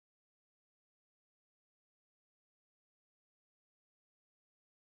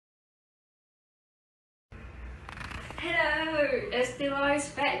Hello, HTLaw is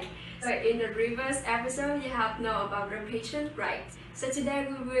back. So in the previous episode, you have known about repetition, right? So today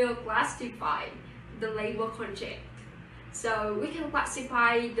we will classify the labor contract. So we can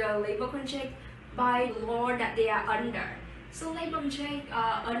classify the labor contract by the law that they are under. So labor contract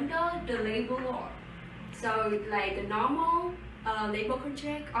are under the labor law. So like the normal labor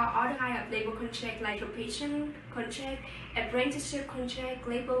contract or other kind of labor contract like repetition contract, apprenticeship contract,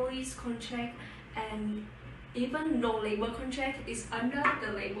 labor lease contract, and even no labor contract is under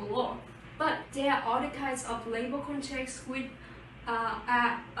the labor law. But there are other kinds of labor contracts which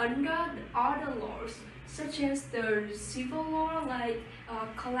are under the other laws, such as the civil law, like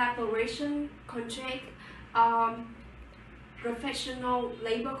collaboration contract, professional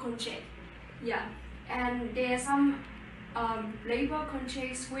labor contract. Yeah, and there are some labor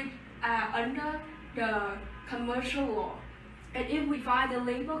contracts which are under the commercial law. And if we find the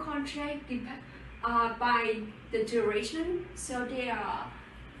labor contract by the duration, so there are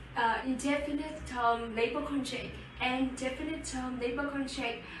indefinite term labor contract and definite term labor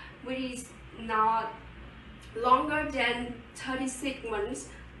contract, which is not longer than 36 months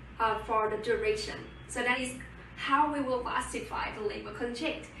for the duration. So that is how we will classify the labor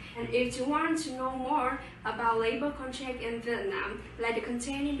contract. And if you want to know more about labor contract in Vietnam, like the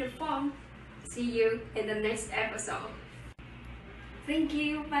content in the form, see you in the next episode. Thank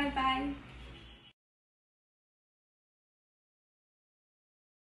you, bye bye.